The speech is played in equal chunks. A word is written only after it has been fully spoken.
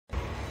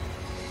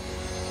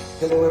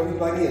Hello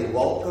everybody and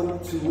welcome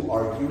to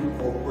our new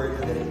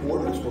corporate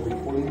headquarters. We're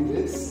recording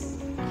this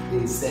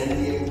in San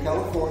Diego,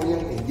 California,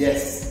 and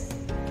yes,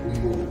 we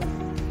moved.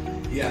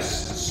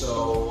 Yes,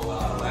 so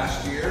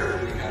last year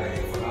we had a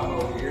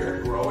phenomenal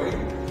year growing.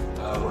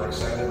 We're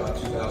excited about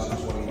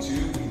 2022.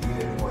 We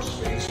needed more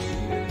space, we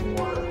needed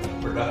more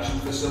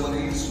production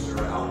facilities. We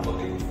were out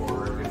looking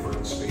for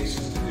different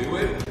spaces to do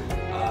it.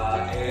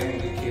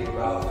 And we came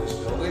about this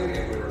building,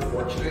 and we were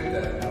fortunate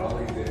that not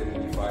only did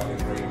we find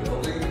a great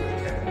building with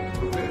 10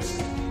 improvements,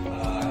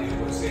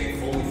 it was a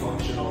fully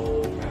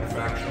functional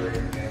manufacturing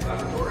and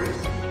laboratory,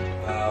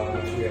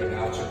 which we have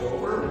now took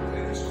over.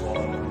 It is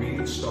called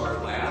Green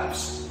Star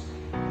Labs.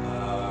 We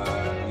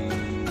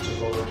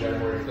took over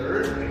January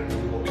 3rd,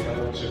 and we will be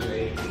able to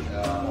make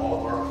all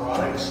of our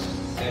products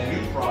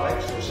and new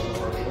products for some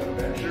of our joint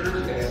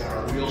ventures and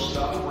our Real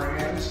Stuff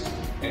brands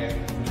and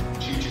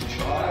Cheech and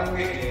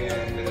Chong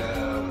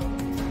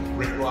and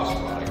Rick Ross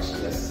products.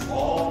 Yes.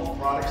 All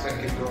products that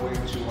can go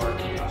into our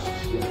kiosks.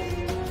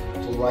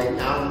 Yes. So right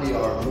now we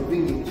are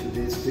moving into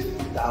this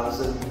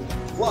 50,000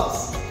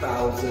 plus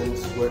thousand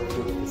square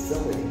foot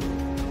facility.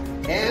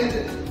 And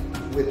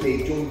with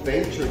a joint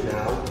venture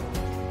now,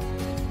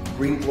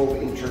 Green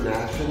Globe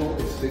International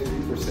is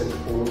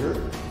 50%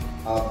 owner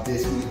of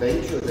this new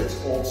venture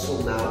that's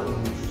also now in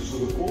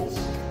nutraceuticals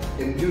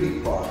and beauty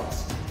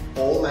products,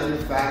 all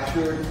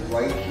manufactured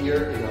right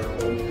here in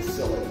our own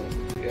facility.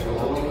 Yeah, a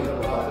little bit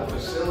about the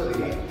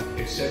facility.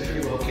 It's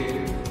centrally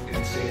located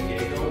in San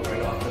Diego,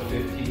 right off the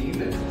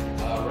 15,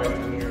 right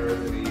near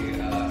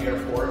the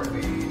airport,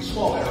 the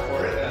small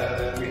airport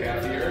that we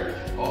have here.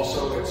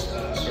 Also, it's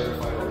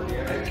certified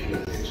organic,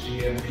 it's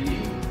GMP,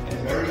 and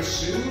very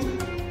soon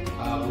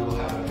we will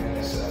have an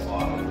NSF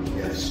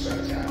audit. It's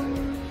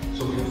spectacular.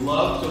 So we'd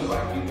love to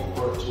invite people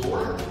for a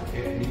tour.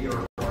 Hit me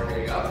or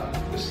Jorge up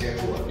to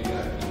schedule a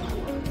VIP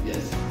tour.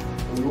 Yes.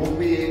 We will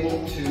be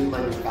able to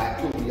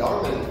manufacture, we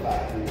are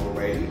manufacturing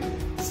already,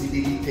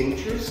 CBD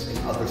tinctures and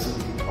other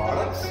CBD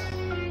products.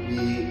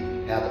 We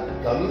have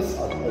gummies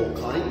of all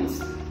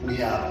kinds. We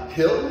have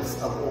pills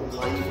of all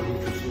kinds for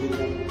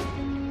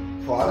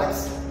nutraceutical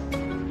products.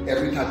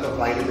 Every type of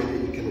vitamin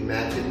that you can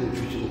imagine,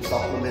 nutritional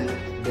supplement,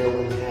 meal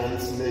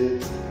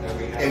enhancement,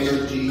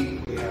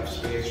 energy. We have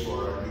space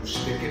for our new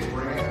Stick It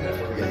brand that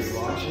we're going to be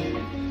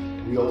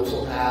launching. We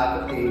also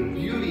have a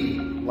beauty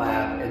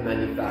lab and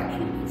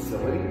manufacturing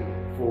facility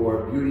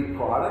for beauty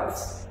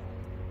products,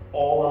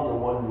 all under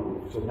one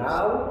roof. So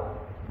now,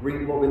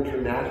 Green Globe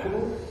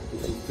International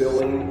is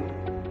fulfilling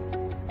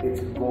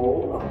its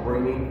goal of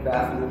bringing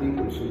fast-moving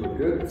consumer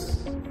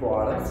goods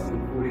products,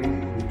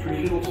 including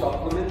nutritional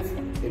supplements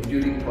and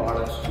beauty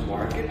products to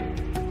market.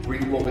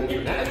 Green Globe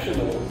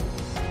International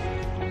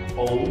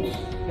owns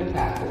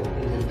Empaco,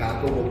 and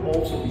Empaco will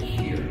also be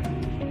here.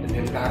 And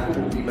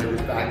Empaco will be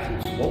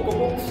manufacturing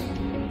smokables,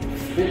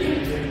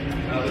 stitches,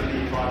 and other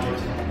new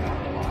projects coming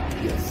down the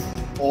line. Yes,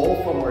 all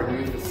from our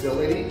new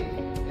facility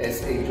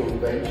as a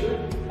joint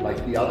venture,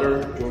 like the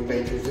other joint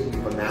ventures that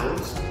we've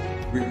announced.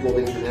 Green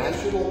Globe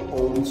International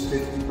owns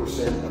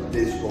 50% of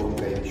this joint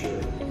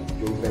venture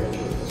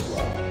as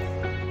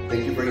well.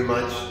 Thank you very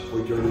much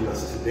for joining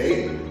us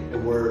today,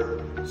 and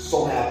we're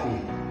so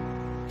happy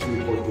to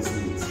report this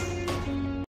news.